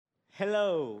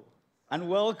Hello, and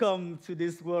welcome to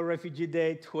this World Refugee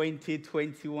Day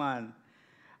 2021.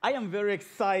 I am very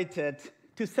excited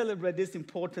to celebrate this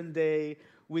important day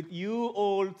with you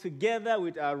all together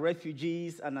with our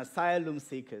refugees and asylum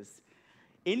seekers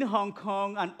in Hong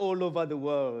Kong and all over the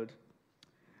world.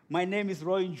 My name is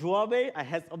Njuabe. I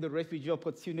head up the Refugee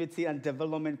Opportunity and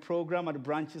Development Program at the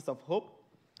Branches of Hope,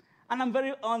 and I'm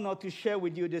very honored to share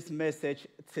with you this message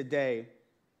today.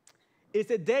 It's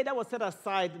a day that was set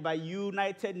aside by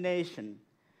United Nations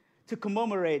to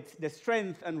commemorate the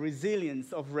strength and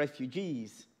resilience of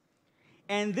refugees.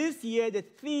 And this year, the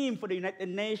theme for the United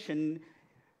Nations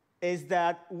is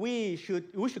that we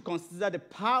should consider the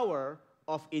power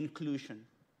of inclusion.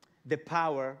 The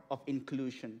power of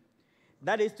inclusion.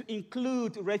 That is to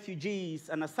include refugees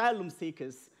and asylum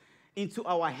seekers into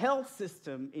our health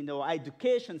system, in our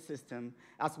education system,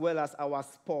 as well as our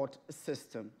sport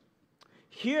system.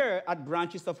 Here at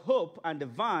Branches of Hope and the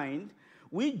Vine,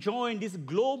 we join this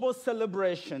global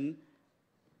celebration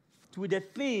with the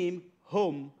theme,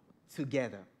 Home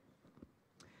Together.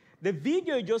 The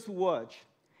video you just watched,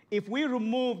 if we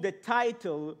remove the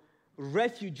title,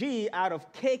 Refugee, out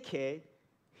of KK,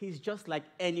 he's just like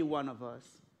any one of us.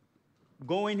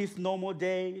 Going his normal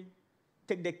day,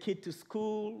 take the kid to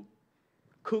school,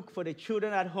 cook for the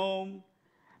children at home,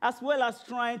 as well as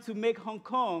trying to make Hong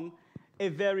Kong a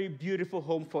very beautiful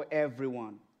home for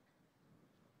everyone.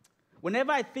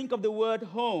 Whenever I think of the word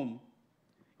home,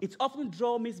 it often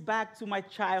draws me back to my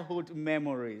childhood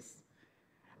memories.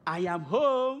 I am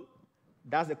home.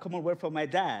 That's a common word for my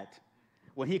dad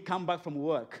when he come back from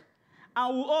work.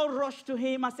 And we all rushed to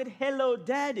him and said, "Hello,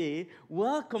 Daddy.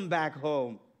 Welcome back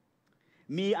home."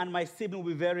 Me and my sibling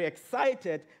were very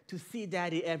excited to see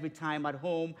Daddy every time at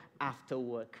home after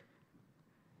work.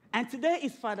 And today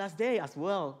is Father's Day as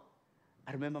well.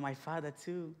 I remember my father,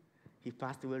 too. He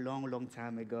passed away a long, long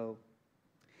time ago.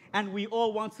 And we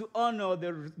all want to honor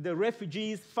the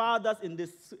refugees' fathers in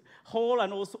this hall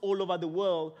and also all over the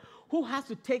world who has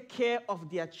to take care of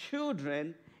their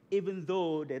children even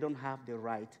though they don't have the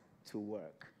right to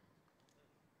work.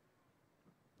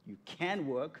 You can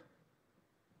work,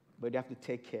 but you have to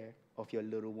take care of your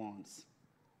little ones.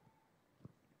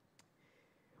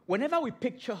 Whenever we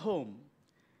picture home,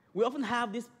 we often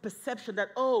have this perception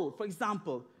that, for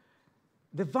example,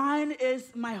 the Vine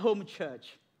is my home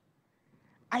church.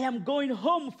 I am going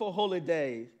home for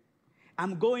holidays.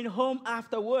 I'm going home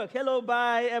after work. Hello,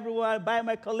 bye, everyone. Bye,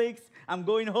 my colleagues. I'm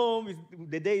going home.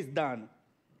 The day is done.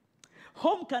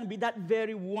 Home can be that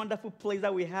very wonderful place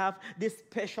that we have this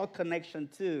special connection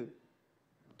to.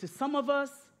 To some of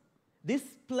us, this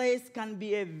place can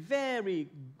be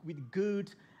with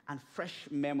good and fresh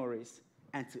memories.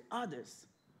 And to others,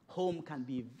 home can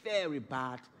be a very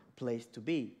bad place to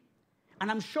be.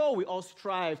 And I'm sure we all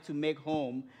strive to make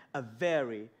home a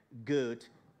very good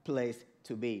place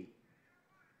to be.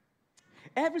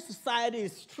 Every society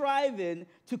is striving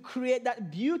to create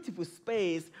that beautiful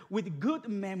space with good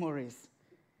memories.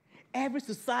 Every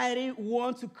society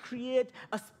wants to create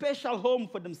a special home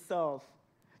for themselves,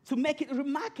 to make it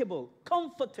remarkable,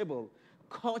 comfortable,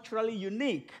 culturally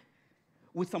unique,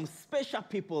 with some special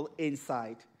people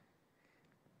inside.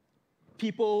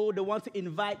 People, they want to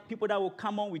invite people that will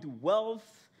come on with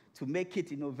wealth to make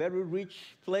it, a very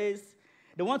rich place.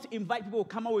 They want to invite people who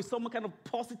come on with some kind of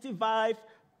positive vibe,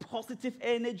 positive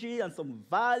energy, and some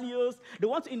values. They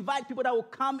want to invite people that will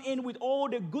come in with all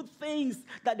the good things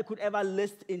that they could ever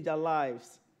list in their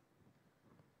lives.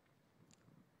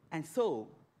 And so,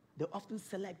 they often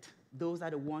select those that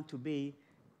they want to be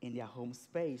in their home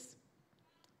space.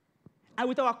 And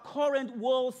with our current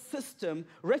world system,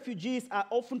 refugees are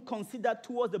often considered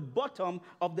towards the bottom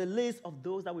of the list of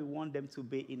those that we want them to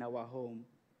be in our home.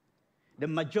 The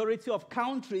majority of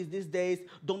countries these days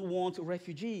don't want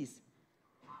refugees.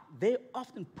 They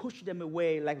often push them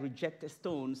away like rejected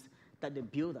stones that the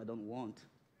builder don't want.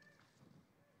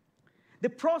 The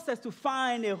process to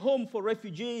find a home for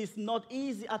refugees is not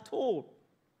easy at all.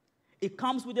 It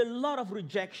comes with a lot of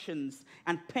rejections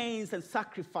and pains and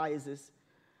sacrifices.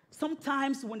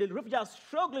 Sometimes when the refugees are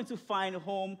struggling to find a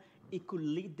home, it could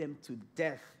lead them to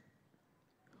death.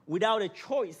 Without a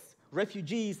choice,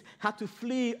 refugees had to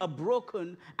flee a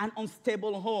broken and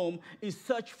unstable home in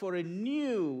search for a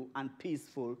new and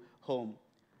peaceful home.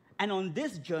 And on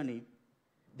this journey,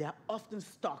 they are often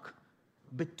stuck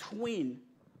between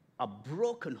a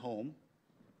broken home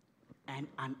and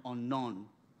an unknown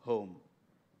home.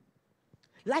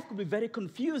 Life could be very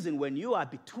confusing when you are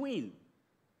between,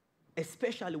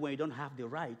 especially when you don't have the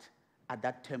right at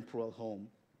that temporal home.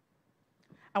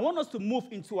 I want us to move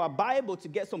into our Bible to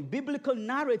get some biblical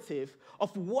narrative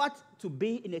of what to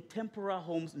be in a temporal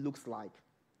home looks like.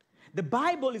 The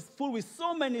Bible is full with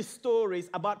so many stories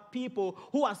about people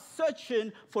who are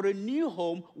searching for a new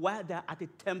home while they're at a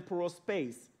temporal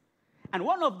space. And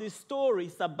one of these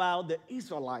stories about the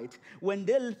Israelites, when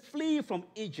they flee from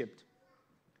Egypt,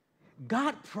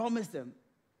 God promised them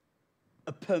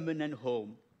a permanent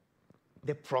home,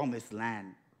 the promised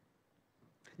land.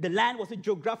 The land was a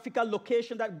geographical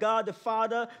location that God the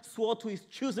Father swore to his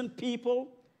chosen people,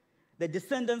 the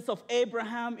descendants of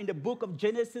Abraham in the book of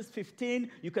Genesis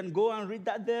 15. You can go and read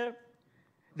that there.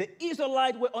 The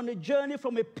Israelites were on a journey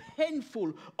from a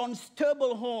painful,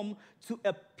 unstable home to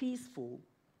a peaceful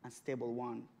and stable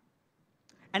one.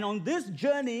 And on this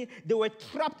journey, they were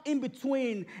trapped in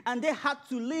between, and they had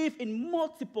to live in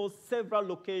several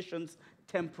locations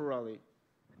temporarily.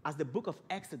 As the book of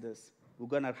Exodus, we're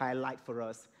going to highlight for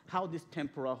us how this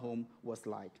temporal home was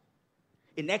like.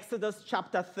 In Exodus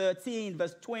chapter 13,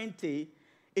 verse 20,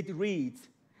 it reads,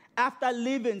 "After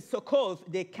leaving Succoth,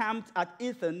 they camped at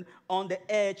Etham on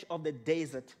the edge of the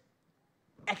desert."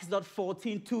 Exodus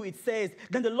 14:2, it says,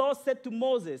 "Then the Lord said to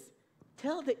Moses,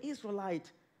 'Tell the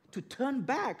Israelites to turn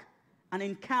back,' and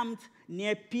encamped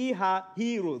near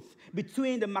Pi-hahiroth,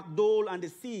 between the Magdol and the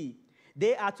sea.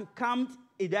 They are to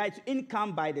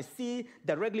encamp by the sea,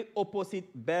 directly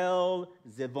opposite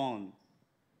Baal-Zevon."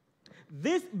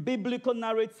 This biblical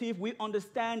narrative, we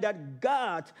understand that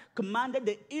God commanded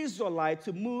the Israelites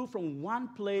to move from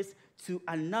one place to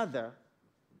another.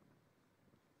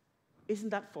 Isn't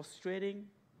that frustrating?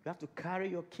 You have to carry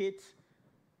your kids,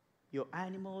 your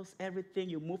animals, everything.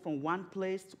 You move from one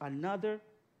place to another.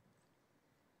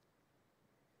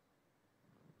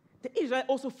 The Israelites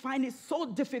also find it so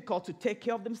difficult to take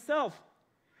care of themselves.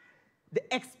 The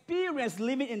experience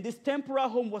living in this temporal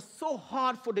home was so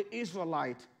hard for the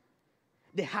Israelites.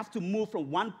 They have to move from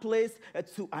one place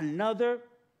to another.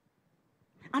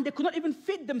 And they could not even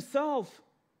feed themselves.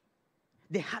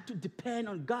 They had to depend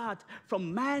on God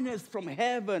from manners from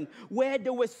heaven, where they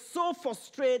were so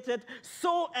frustrated,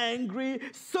 so angry,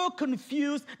 so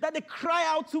confused, that they cried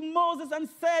out to Moses and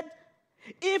said,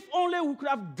 "If only we could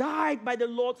have died by the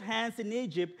Lord's hands in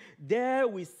Egypt. There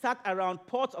we sat around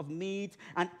pots of meat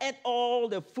and ate all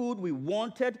the food we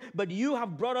wanted, but you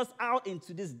have brought us out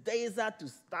into this desert to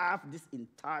starve this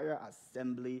entire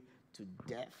assembly to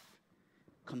death."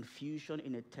 Confusion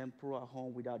in a temporal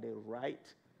home without a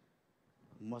right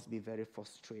must be very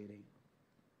frustrating.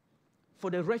 For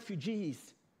the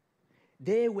refugees,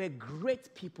 they were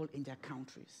great people in their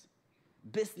countries.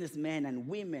 Businessmen and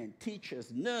women,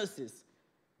 teachers, nurses,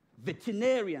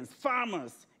 veterinarians,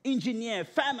 farmers, engineers,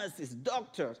 pharmacists,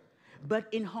 doctors.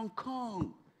 But in Hong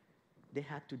Kong, they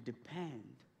had to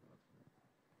depend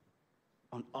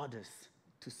on others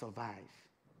to survive.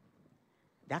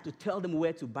 They had to tell them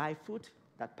where to buy food,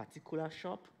 that particular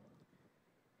shop.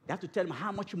 They had to tell them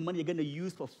how much money you're going to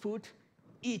use for food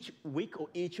each week or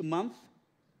each month.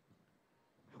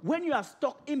 When you are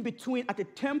stuck in between at a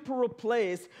temporal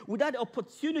place without the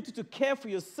opportunity to care for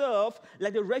yourself,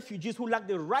 like the refugees who lack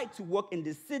the right to work in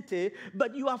the city,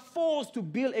 but you are forced to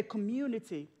build a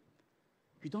community,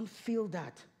 you don't feel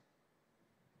that.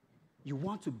 You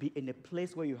want to be in a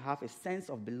place where you have a sense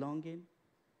of belonging.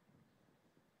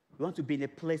 You want to be in a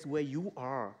place where you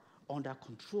are under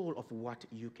control of what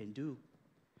you can do.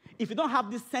 If you don't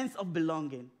have this sense of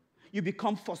belonging, you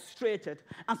become frustrated,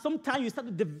 and sometimes you start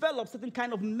to develop certain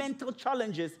kind of mental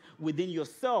challenges within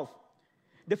yourself.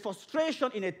 The frustration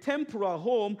in a temporal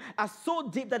home are so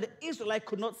deep that the Israelites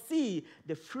could not see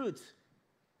the fruit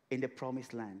in the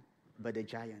promised land, but the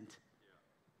giant.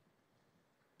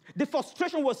 The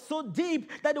frustration was so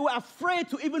deep that they were afraid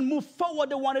to even move forward.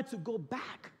 They wanted to go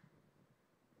back.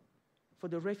 For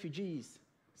the refugees,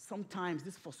 sometimes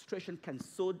this frustration can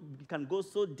go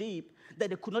so deep that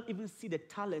they could not even see the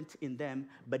talent in them,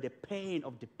 but the pain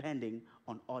of depending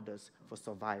on others for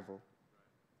survival.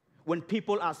 When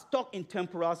people are stuck in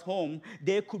temporal home,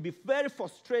 they could be very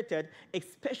frustrated,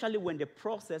 especially when the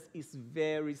process is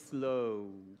very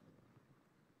slow.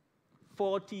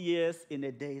 40 years in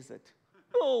a desert.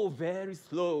 Oh, very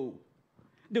slow.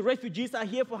 The refugees are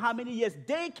here for how many years?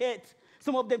 Decades.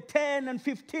 Some of them 10 and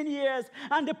 15 years,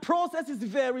 and the process is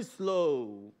very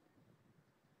slow.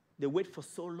 They wait for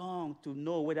so long to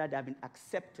know whether they have been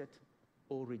accepted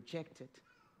or rejected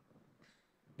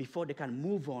before they can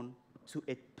move on to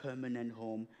a permanent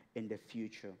home in the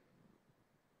future.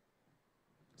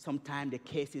 Sometimes the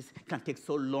cases can take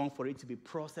so long for it to be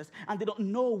processed, and they don't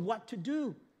know what to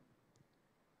do.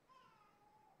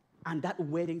 And that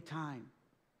waiting time,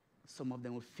 some of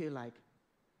them will feel like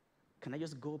can I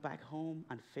just go back home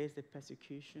and face the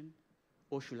persecution?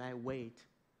 Or should I wait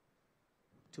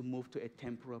to move to a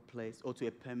temporal place or to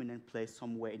a permanent place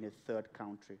somewhere in a third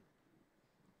country?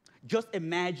 Just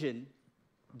imagine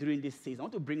during this season. I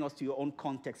want to bring us to your own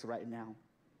context right now.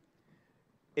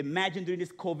 Imagine during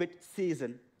this COVID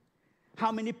season,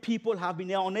 how many people have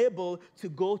been unable to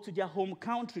go to their home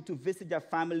country to visit their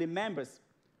family members.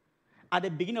 At the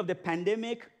beginning of the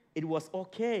pandemic, it was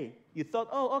okay. You thought,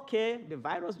 oh, okay, the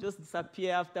virus just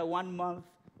disappeared after 1 month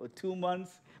or 2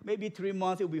 months, maybe 3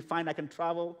 months, it'll be fine, I can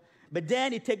travel. But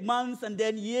then it takes months and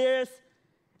then years,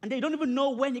 and then you don't even know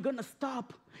when you're going to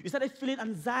stop. You started feeling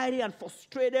anxiety and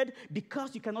frustrated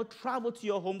because you cannot travel to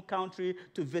your home country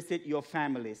to visit your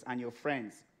families and your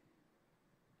friends.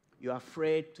 You're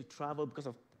afraid to travel because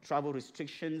of travel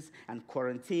restrictions and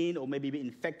quarantine, or maybe be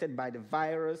infected by the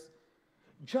virus.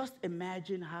 Just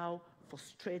imagine how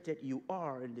frustrated you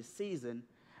are in this season,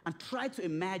 and try to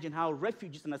imagine how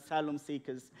refugees and asylum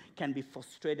seekers can be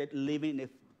frustrated living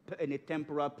in a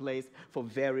temporal place for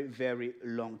very, very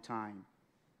long time.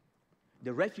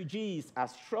 The refugees are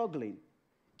struggling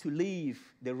to live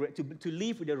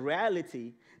with the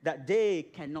reality that they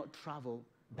cannot travel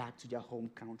back to their home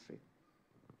country.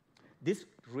 This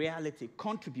reality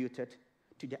contributed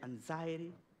to the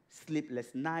anxiety,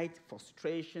 sleepless night,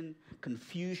 frustration,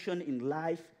 confusion in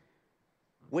life,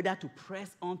 whether to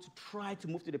press on to try to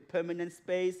move to the permanent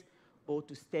space or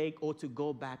to stay or to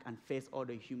go back and face all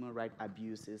the human rights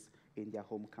abuses in their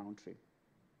home country.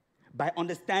 By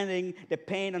understanding the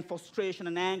pain and frustration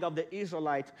and anger of the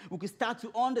Israelites, we could start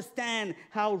to understand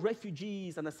how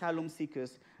refugees and asylum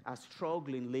seekers are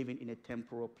struggling living in a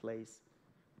temporal place.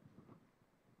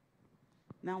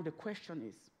 Now the question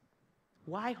is,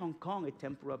 why Hong Kong a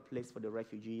temporal place for the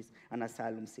refugees and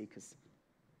asylum seekers?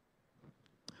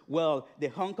 Well,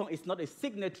 Hong Kong is not a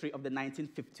signatory of the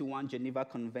 1951 Geneva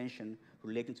Convention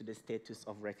relating to the status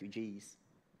of refugees.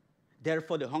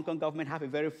 Therefore, the Hong Kong government have a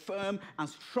very firm and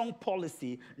strong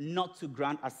policy not to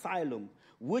grant asylum,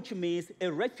 which means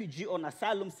a refugee or an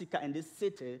asylum seeker in this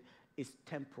city is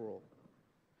temporal.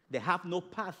 They have no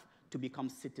path to become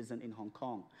citizen in Hong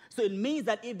Kong. So it means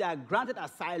that if they are granted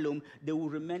asylum, they will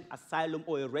remain asylum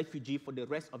or a refugee for the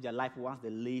rest of their life once they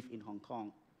live in Hong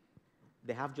Kong.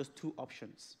 They have just two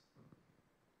options.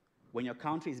 When your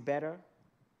country is better,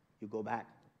 you go back.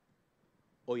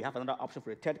 Or you have another option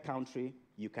for a third country,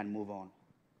 you can move on.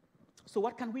 So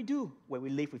what can we do when we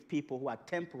live with people who are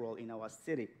temporal in our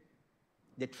city?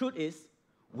 The truth is,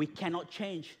 we cannot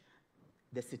change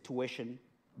the situation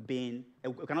we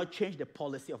cannot change the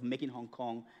policy of making Hong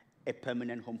Kong a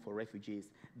permanent home for refugees.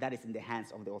 That is in the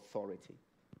hands of the authority.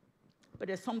 But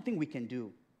there's something we can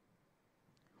do.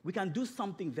 We can do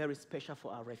something very special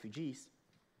for our refugees.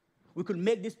 We could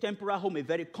make this temporary home a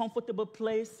very comfortable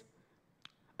place,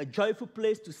 a joyful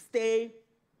place to stay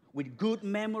with good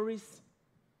memories.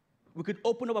 We could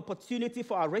open up opportunity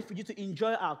for our refugees to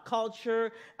enjoy our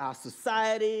culture, our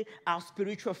society, our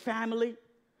spiritual family.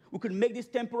 We could make this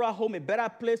temporary home a better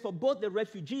place for both the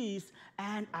refugees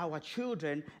and our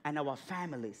children and our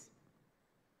families.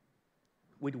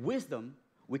 With wisdom,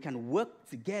 we can work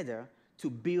together to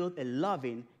build a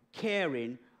loving,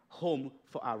 caring home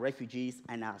for our refugees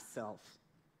and ourselves.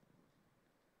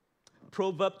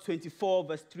 Proverbs 24,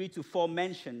 verse 3-4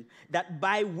 mention that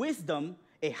by wisdom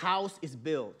a house is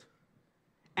built,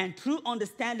 and through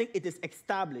understanding it is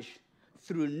established.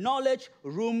 Through knowledge,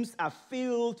 rooms are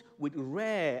filled with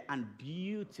rare and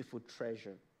beautiful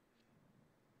treasure.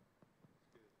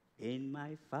 In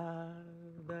my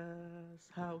Father's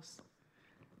house,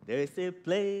 there's a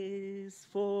place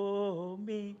for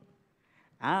me.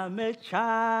 I'm a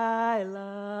child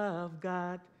of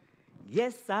God.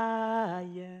 Yes, I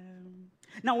am.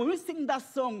 Now, when we sing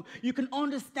that song, you can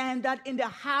understand that in the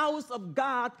house of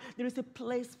God, there is a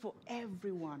place for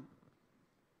everyone.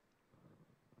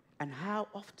 And how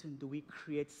often do we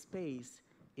create space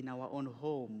in our own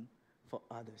home for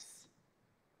others?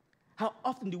 How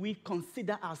often do we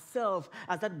consider ourselves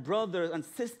as that brother and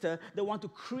sister that want to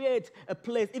create a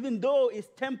place, even though it's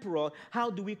temporal?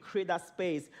 How do we create that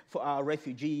space for our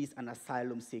refugees and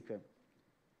asylum seekers?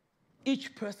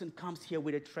 Each person comes here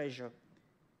with a treasure,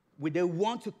 with they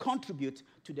want to contribute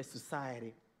to the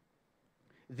society.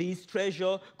 This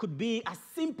treasure could be as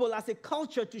simple as a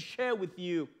culture to share with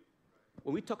you.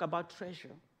 When we talk about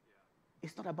treasure,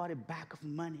 it's not about a bag of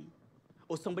money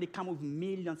or somebody come with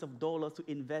millions of dollars to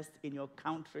invest in your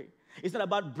country. It's not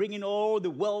about bringing all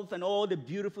the wealth and all the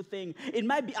beautiful things. It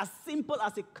might be as simple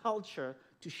as a culture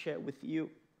to share with you.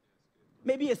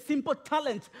 Maybe a simple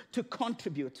talent to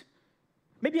contribute.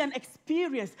 Maybe an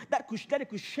experience that it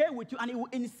could share with you, and it will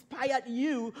inspire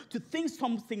you to think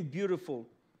something beautiful.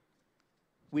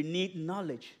 We need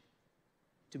knowledge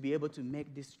to be able to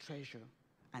make this treasure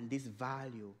and this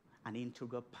value an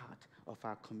integral part of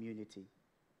our community.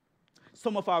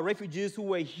 Some of our refugees who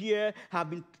were here have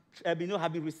been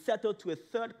resettled to a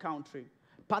third country.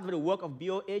 Part of the work of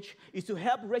BOH is to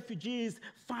help refugees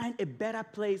find a better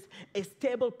place, a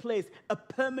stable place, a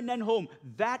permanent home,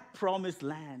 that promised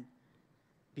land.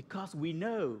 Because we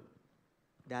know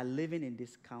they are living in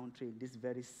this country, in this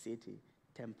very city,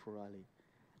 temporarily.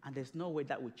 And there's no way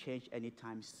that will change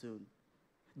anytime soon.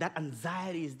 That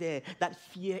anxiety is there, that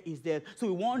fear is there. So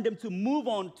we want them to move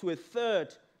on to a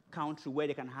third country where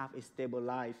they can have a stable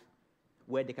life,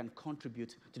 where they can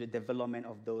contribute to the development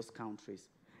of those countries.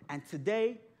 And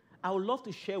today, I would love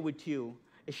to share with you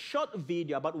a short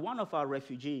video about one of our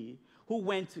refugees who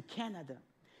went to Canada.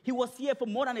 He was here for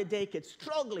more than a decade,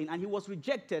 struggling, and he was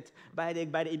rejected by the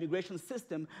immigration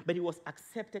system, but he was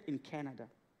accepted in Canada.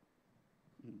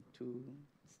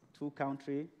 Two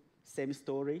countries, same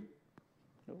story,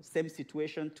 same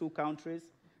situation, two countries.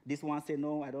 This one said,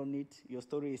 no, I don't need, your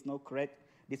story is not correct.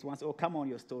 This one said, oh, come on,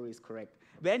 your story is correct.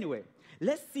 But anyway,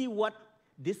 let's see what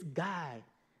this guy,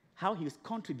 how he's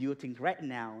contributing right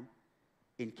now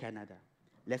in Canada.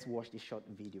 Let's watch this short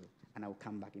video, and I will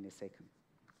come back in a second.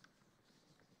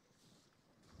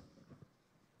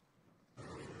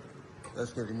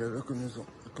 Parce que l'immeuble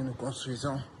que nous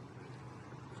construisons,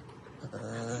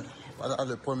 voilà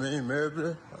le premier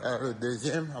immeuble, le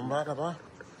deuxième en bas là-bas,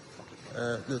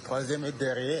 le troisième est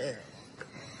derrière.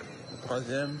 Le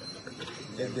troisième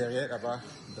est derrière là-bas.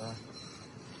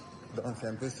 Donc c'est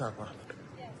un peu ça quoi.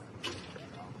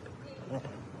 Bon,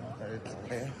 on va aller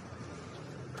travailler.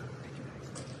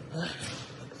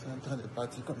 Je suis en train de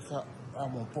partir comme ça à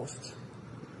mon poste.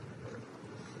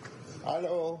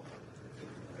 Allô?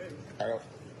 Alors,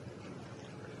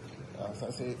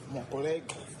 ça c'est mon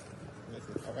collègue,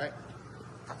 le travail.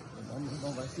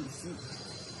 On va ici.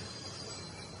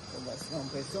 On va se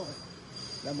l'impression.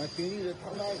 La machinerie de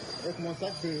travail avec mon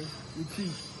sac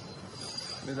d'outils.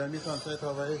 Mes amis sont en train de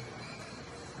travailler.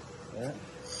 Hein?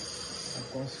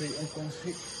 On construit.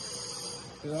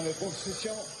 Faisons les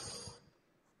constructions.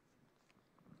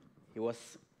 He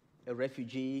was a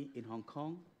refugee in Hong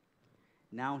Kong.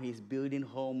 Now he's building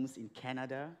homes in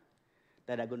Canada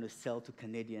that are going to sell to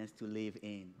Canadians to live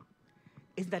in.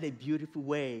 Isn't that a beautiful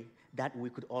way that we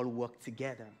could all work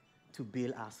together to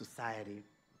build our society?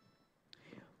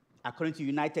 According to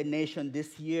United Nations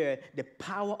this year, the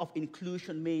power of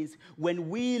inclusion means when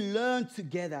we learn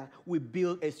together, we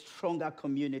build a stronger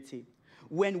community.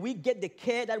 When we get the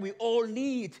care that we all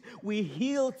need, we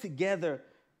heal together.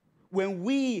 When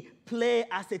we play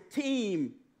as a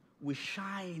team, we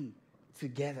shine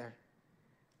together.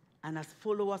 And as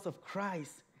followers of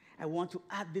Christ, I want to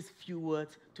add these few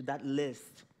words to that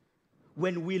list.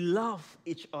 When we love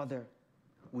each other,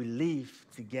 we live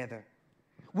together.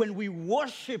 When we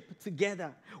worship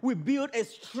together, we build a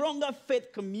stronger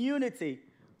faith community.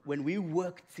 When we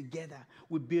work together,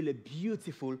 we build a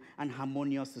beautiful and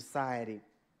harmonious society.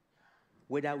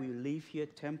 Whether we live here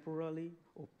temporarily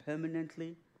or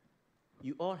permanently,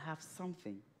 you all have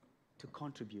something to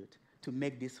contribute to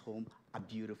make this home a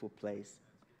beautiful place.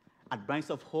 At Branch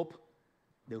of Hope,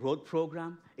 the road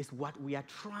program is what we are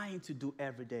trying to do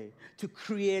every day, to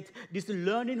create this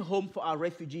learning home for our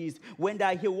refugees. When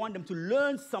they're here, we want them to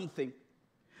learn something,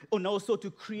 and also to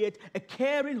create a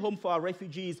caring home for our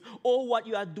refugees. All what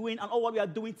you are doing and all what we are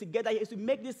doing together is to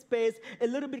make this space a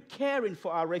little bit caring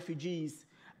for our refugees.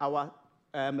 Our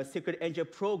Sacred Angel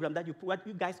program that what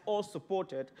you guys all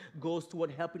supported goes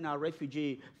toward helping our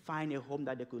refugee find a home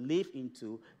that they could live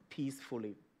into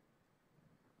peacefully.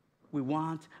 We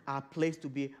want our place to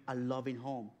be a loving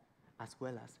home as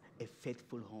well as a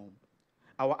faithful home.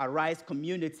 Our Arise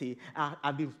community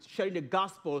have been sharing the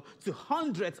gospel to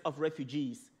hundreds of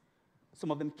refugees. Some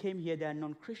of them came here, they are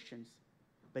non-Christians,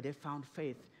 but they found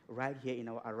faith right here in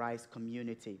our Arise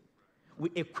community. We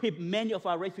equip many of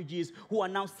our refugees who are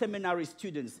now seminary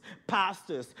students,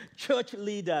 pastors, church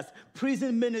leaders,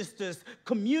 prison ministers,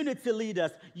 community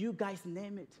leaders. You guys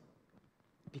name it.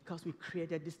 Because we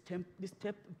created this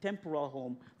temporal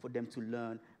home for them to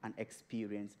learn and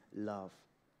experience love.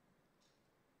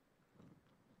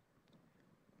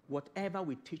 Whatever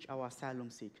we teach our asylum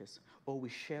seekers or we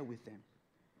share with them,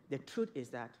 the truth is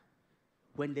that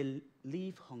when they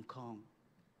leave Hong Kong,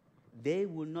 they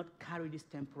will not carry this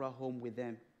temporal home with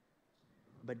them,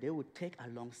 but they will take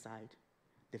alongside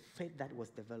the faith that was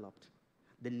developed,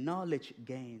 the knowledge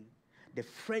gained, the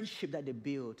friendship that they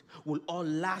build will all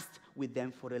last with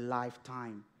them for a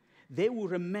lifetime. they will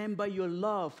remember your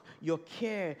love, your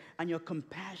care, and your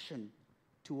compassion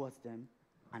towards them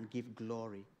and give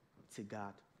glory to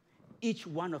God. Each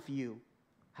one of you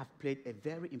have played a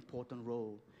very important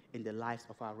role in the lives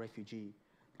of our refugees,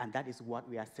 and that is what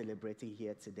we are celebrating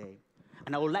here today.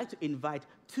 And I would like to invite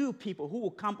two people who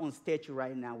will come on stage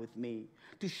right now with me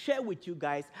to share with you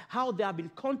guys how they have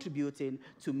been contributing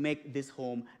to make this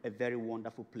home a very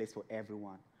wonderful place for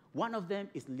everyone. One of them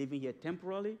is living here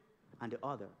temporarily, and the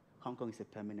other, Hong Kong is a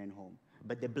permanent home.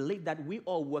 But they believe that we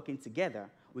all working together,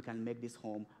 we can make this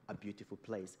home a beautiful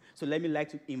place. So let me like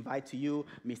to invite to you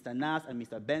Mr. Nas and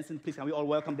Mr. Benson. Please, can we all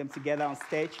welcome them together on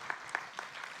stage?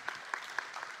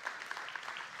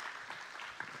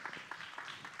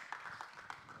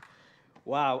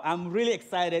 Wow, I'm really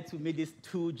excited to meet these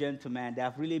two gentlemen. They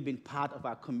have really been part of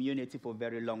our community for a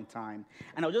very long time.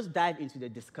 And I'll just dive into the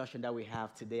discussion that we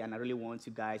have today, and I really want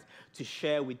you guys to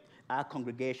share with our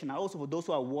congregation, and also for those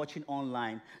who are watching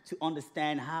online, to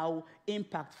understand how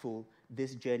impactful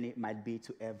this journey might be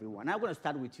to everyone. I'm going to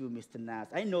start with you, Mr. Nas.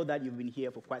 I know that you've been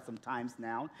here for quite some time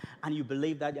now, and you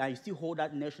believe that, you still hold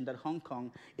that notion that Hong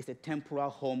Kong is a temporal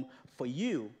home for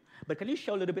you. But can you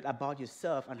share a little bit about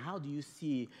yourself, and how do you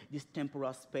see this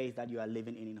temporal space that you are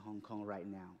living in Hong Kong right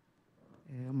now?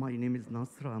 My name is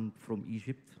Nasr. I'm from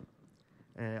Egypt.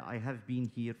 I have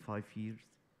been here 5 years.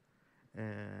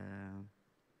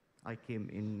 I came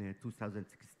in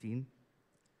 2016.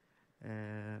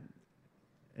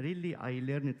 Really, I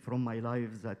learned from my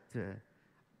life that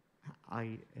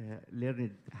I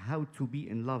learned how to be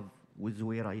in love with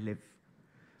where I live,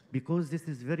 because this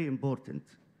is very important.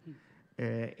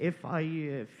 If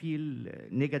I feel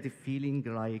negative feeling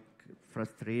like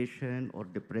frustration or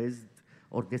depressed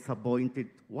or disappointed,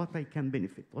 what I can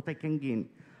benefit, what I can gain,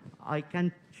 I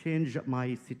can change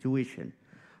my situation.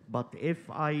 But if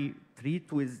I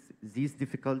treat with these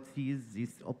difficulties,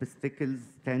 these obstacles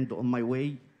stand on my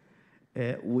way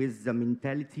with the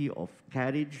mentality of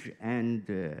courage and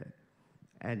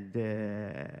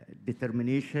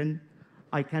determination,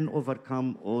 I can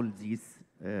overcome all these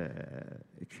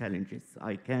challenges.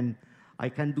 I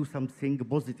can do something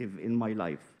positive in my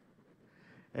life.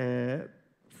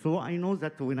 So I know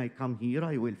that when I come here,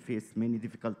 I will face many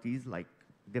difficulties, like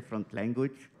different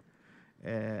language,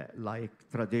 like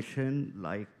tradition,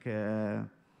 like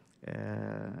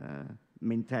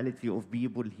mentality of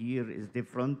people here is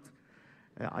different.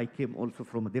 I came also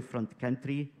from a different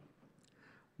country.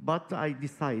 But I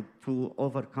decide to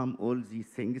overcome all these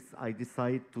things. I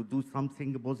decide to do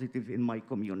something positive in my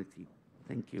community.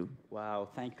 Thank you. Wow,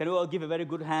 thank you. Can we all give a very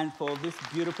good hand for this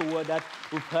beautiful word that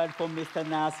we've heard from Mr.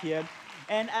 Nas here?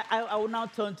 And I will now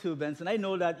turn to Benson. I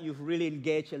know that you've really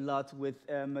engaged a lot with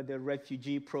the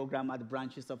refugee program at the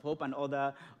Branches of Hope and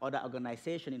other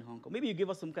organizations in Hong Kong. Maybe you give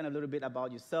us some kind of little bit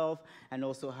about yourself, and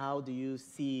also how do you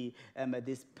see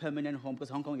this permanent home, because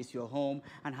Hong Kong is your home,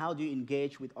 and how do you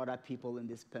engage with other people in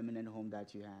this permanent home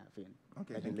that you have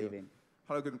that you live in?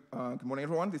 Hello, good morning,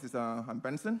 everyone. This is I'm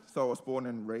Benson. So I was born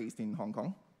and raised in Hong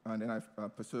Kong, and then I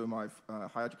pursued my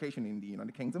higher education in the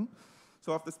United Kingdom.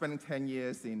 So after spending 10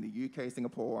 years in the UK,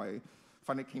 Singapore, I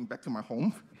finally came back to my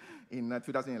home in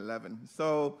 2011.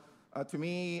 So to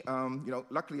me,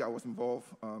 luckily I was involved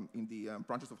in the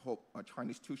Branches of Hope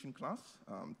Chinese tuition class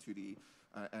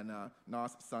and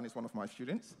Nas' son is one of my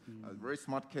students. Very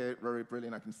smart kid, very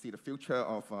brilliant. I can see the future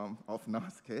of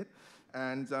Nas' kid.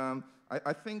 And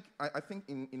I think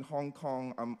in Hong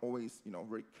Kong, I'm always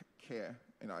very care.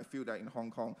 I feel that in Hong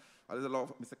Kong, there's a lot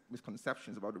of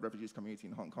misconceptions about the refugees community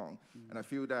in Hong Kong, and I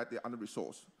feel that they're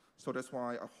under-resourced. So that's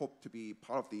why I hope to be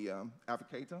part of the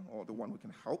advocator, or the one who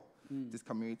can help this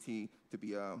community to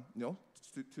be,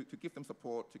 to give them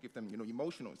support, to give them,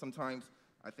 emotional. Sometimes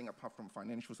I think apart from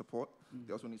financial support,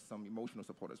 they also need some emotional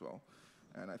support as well.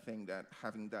 And I think that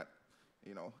having that,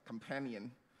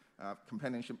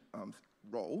 companionship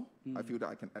role, I feel that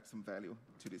I can add some value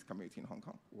to this community in Hong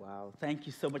Kong. Wow, thank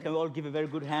you so much. Can we all give a very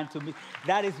good hand to me?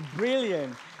 That is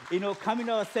brilliant. Coming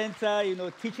to our center,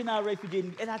 teaching our refugees,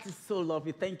 that is so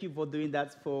lovely. Thank you for doing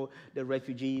that for the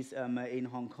refugees in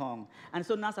Hong Kong. And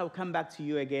so, Nas, I'll come back to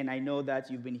you again. I know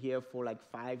that you've been here for like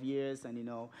 5 years, and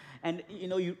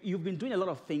you've been doing a lot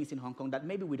of things in Hong Kong that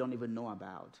maybe we don't even know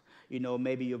about.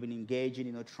 Maybe you've been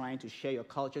engaging, trying to share your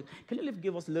culture. Can you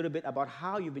give us a little bit about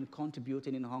how you've been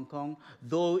contributing in Hong Kong?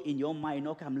 Though in your mind,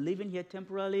 okay, I'm living here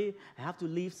temporarily, I have to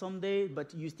leave someday,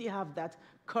 but you still have that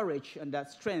courage and that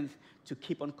strength to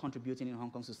keep on contributing in Hong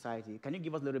Kong society. Can you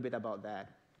give us a little bit about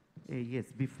that?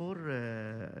 Yes, before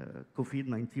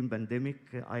COVID-19 pandemic,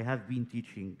 I have been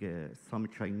teaching some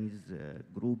Chinese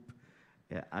group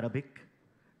Arabic.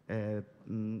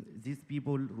 these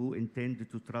people who intend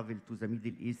to travel to the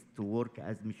Middle East to work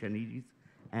as missionaries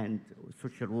and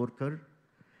social worker.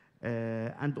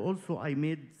 And also I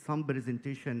made some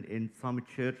presentation in some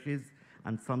churches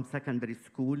and some secondary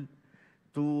school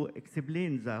to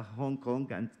explain the Hong Kong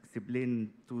and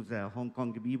explain to the Hong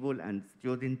Kong people and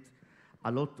students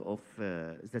a lot of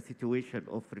the situation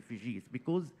of refugees,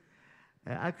 because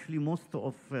actually most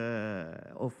of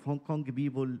Hong Kong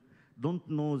people don't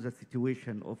know the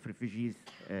situation of refugees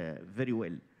very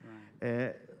well.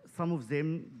 Right. Some of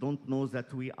them don't know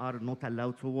that we are not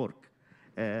allowed to work.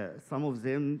 Some of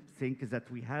them think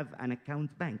that we have an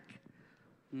account bank.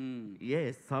 Mm.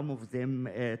 Yes, some of them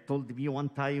told me one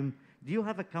time, do you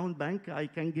have account bank? I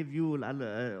can give you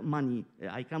money.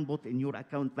 I can put in your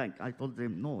account bank. I told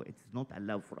them, no, it's not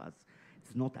allowed for us.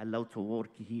 It's not allowed to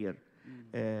work here.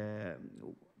 Mm.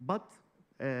 But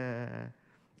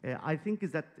I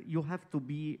think that you have to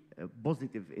be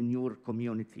positive in your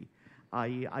community.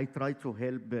 I try to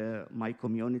help my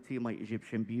community, my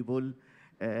Egyptian people,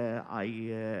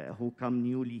 who come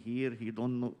newly here,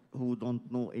 who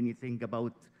don't know anything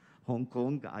about Hong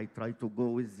Kong. I try to go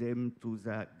with them to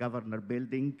the governor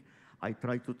building. I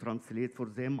try to translate for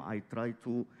them. I try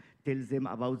to tell them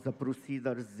about the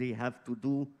procedures they have to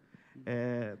do.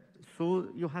 So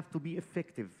you have to be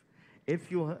effective.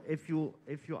 If you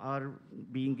are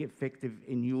being effective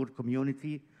in your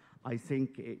community, I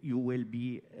think you will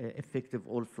be effective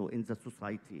also in the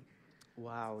society.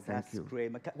 Wow, that's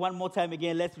great. One more time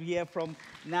again, let's hear from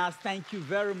Nas. Thank you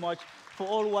very much for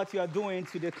all what you are doing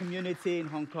to the community in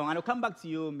Hong Kong. And I'll come back to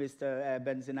you, Mr.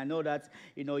 Benson. I know that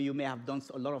you may have done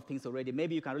a lot of things already.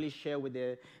 Maybe you can really share with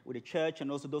the church and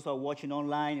also those who are watching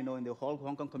online, in the whole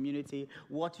Hong Kong community,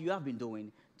 what you have been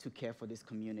doing to care for this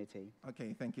community.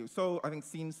 Okay, thank you. So I think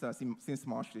since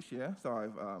March this year, so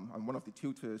I'm one of the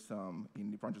tutors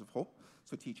in the Branches of Hope,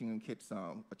 so teaching kids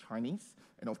Chinese,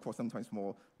 and of course sometimes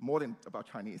more than about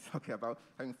Chinese, okay, about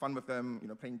having fun with them,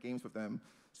 playing games with them.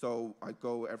 So I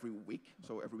go every week,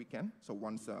 so every weekend, so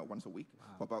once a week, wow,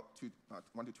 for about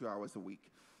 1 to 2 hours a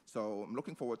week. So I'm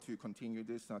looking forward to continue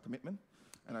this commitment,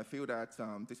 and I feel that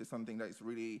this is something that is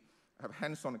really have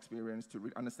hands-on experience to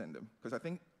really understand them, because I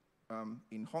think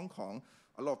in Hong Kong,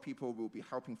 a lot of people will be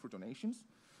helping through donations,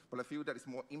 but I feel that it's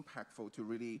more impactful to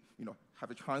really,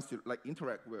 have a chance to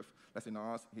interact with, let's say,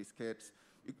 Nas, his kids,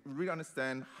 you really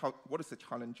understand what is the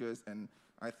challenges, and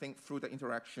I think through the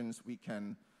interactions we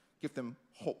can give them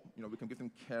hope, we can give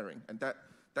them caring, and that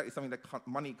is something that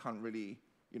money can't really,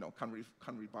 can't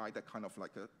really buy that kind of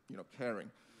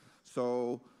caring.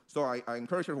 So I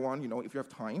encourage everyone, if you have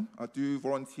time, do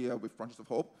volunteer with Branches of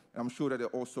Hope. And I'm sure that there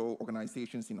are also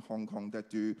organizations in Hong Kong that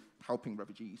do helping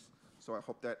refugees. So I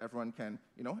hope that everyone can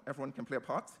play a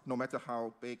part, no matter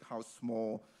how big, how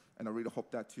small. And I really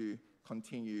hope that to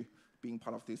continue being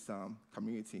part of this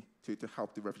community to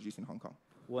help the refugees in Hong Kong.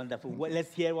 Wonderful. Well,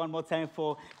 let's hear one more time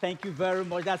thank you very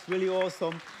much. That's really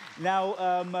awesome. Now,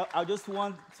 I just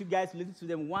want you guys to listen to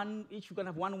them. Each you're gonna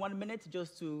have 1 minute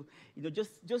just to,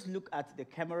 just look at the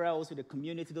camera, also the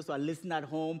community, those who are listening at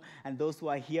home, and those who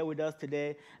are here with us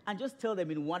today, and just tell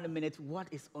them in 1 minute what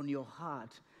is on your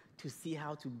heart to see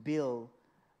how to build,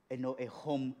 a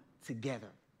home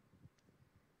together.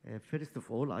 First of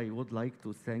all, I would like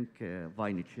to thank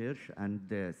Vine Church and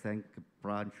thank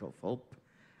Branch of Hope,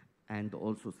 and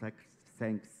also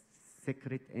thank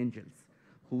Secret Angels,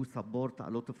 who support a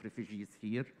lot of refugees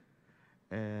here.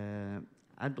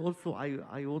 And also,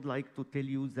 I would like to tell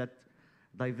you that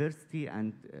diversity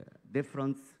and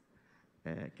difference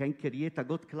can create a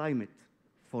good climate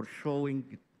for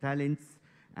showing talents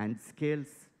and skills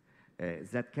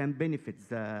that can benefit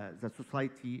the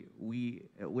society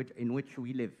in which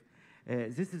we live.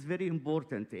 This is very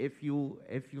important. If you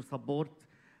support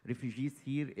refugees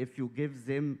here, if you give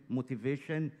them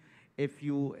motivation, if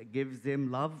you give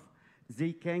them love,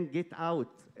 they can get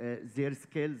out their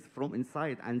skills from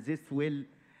inside, and this will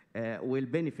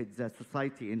benefit the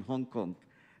society in Hong Kong.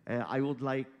 I would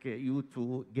like you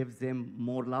to give them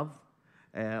more love,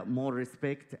 more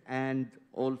respect, and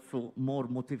also more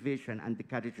motivation and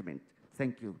encouragement.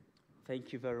 Thank you.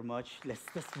 Thank you very much.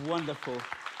 That's wonderful.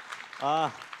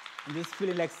 I'm just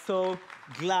feeling so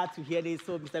glad to hear this.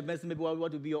 So, Mr. Benson, maybe what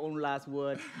would be your own last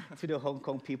word to the Hong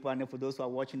Kong people and for those who are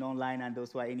watching online and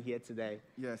those who are in here today?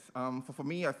 Yes. For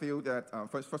me, I feel that,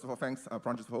 first of all, thanks,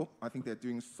 Branches of Hope. I think they're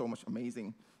doing so much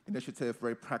amazing initiative,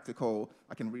 very practical.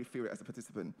 I can really feel it as a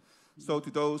participant. So to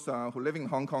those who live in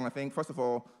Hong Kong, I think, first of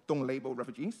all, don't label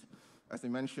refugees. As I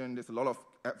mentioned, there's a lot of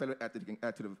value add that you can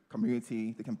add to the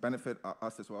community. They can benefit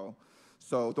us as well.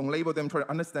 So don't label them, try to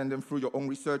understand them through your own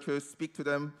researchers, speak to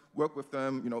them, work with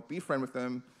them, be friend with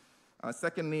them.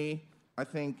 Secondly, I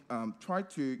think try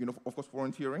to, of course,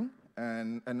 volunteering,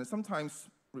 and sometimes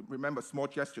remember small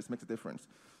gestures make a difference.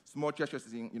 Small gestures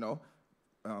in,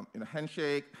 in a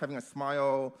handshake, having a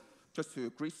smile, just to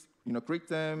greet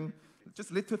them,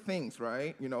 just little things,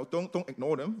 right? Don't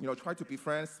ignore them. Try to be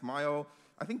friends, smile.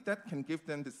 I think that can give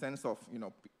them the sense of,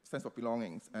 sense of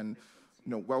belongings and,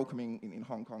 welcoming in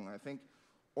Hong Kong. I think,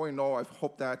 all in all, I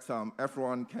hope that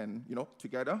everyone can,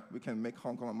 together, we can make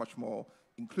Hong Kong a much more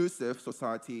inclusive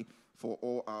society for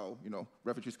all our,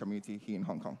 refugees community here in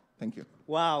Hong Kong. Thank you.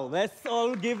 Wow, let's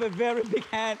all give a very big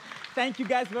hand. Thank you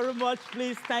guys very much.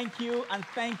 Please, thank you, and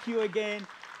thank you again.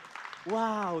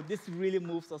 Wow, this really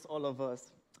moves us, all of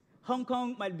us. Hong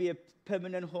Kong might be a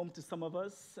permanent home to some of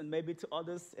us, and maybe to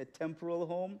others, a temporal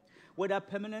home. Whether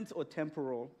permanent or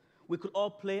temporal, we could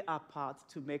all play our part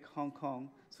to make Hong Kong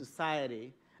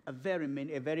society a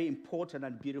very important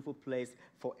and beautiful place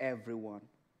for everyone.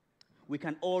 We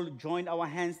can all join our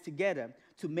hands together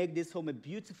to make this home a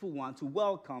beautiful one, to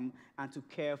welcome and to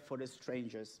care for the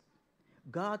strangers.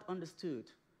 God understood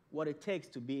what it takes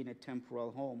to be in a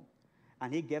temporal home,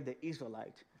 and he gave the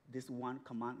Israelites this one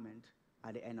commandment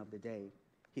at the end of the day.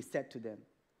 He said to them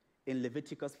in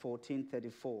Leviticus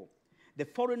 14:34, "The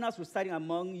foreigners residing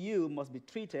among you must be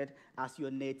treated as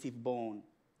your native born.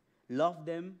 Love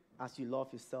them as you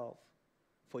love yourself,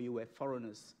 for you were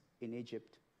foreigners in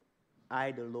Egypt.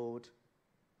 I, the Lord,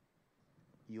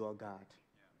 your God."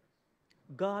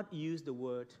 God used the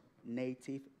word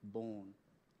native born.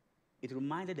 It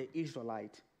reminded the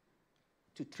Israelites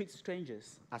to treat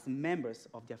strangers as members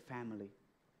of their family.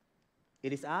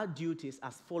 It is our duties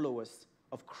as followers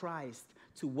of Christ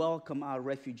to welcome our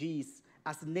refugees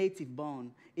as native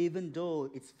born, even though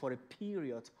it's for a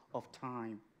period of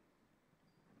time.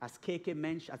 As KK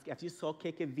mentioned, as you saw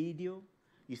KK video,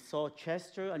 you saw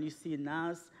Chester, and you see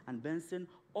Nas and Benson,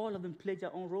 all of them played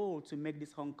their own role to make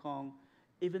this Hong Kong,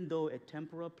 even though a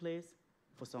temporal place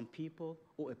for some people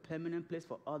or a permanent place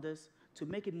for others, to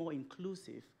make it more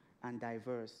inclusive and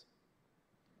diverse.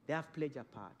 They have played their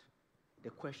part.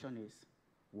 The question is,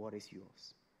 what is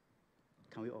yours?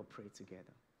 Can we all pray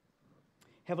together?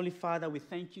 Heavenly Father, we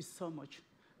thank you so much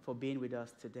for being with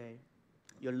us today.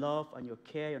 Your love and your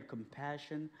care and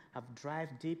compassion have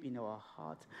driven deep in our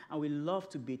heart, and we love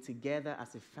to be together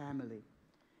as a family.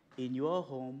 In your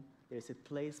home, there is a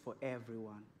place for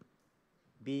everyone,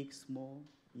 big, small,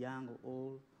 young or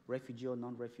old, refugee or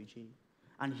non-refugee.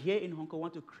 And here in Hong Kong, we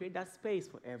want to create that space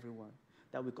for everyone,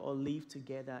 that we can all live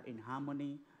together in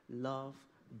harmony, love,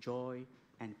 joy,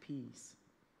 and peace.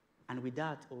 And with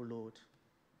that, oh Lord,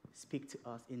 speak to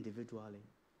us individually,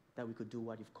 that we could do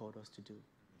what you've called us to do.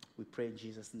 We pray in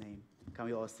Jesus' name. Can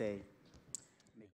we all say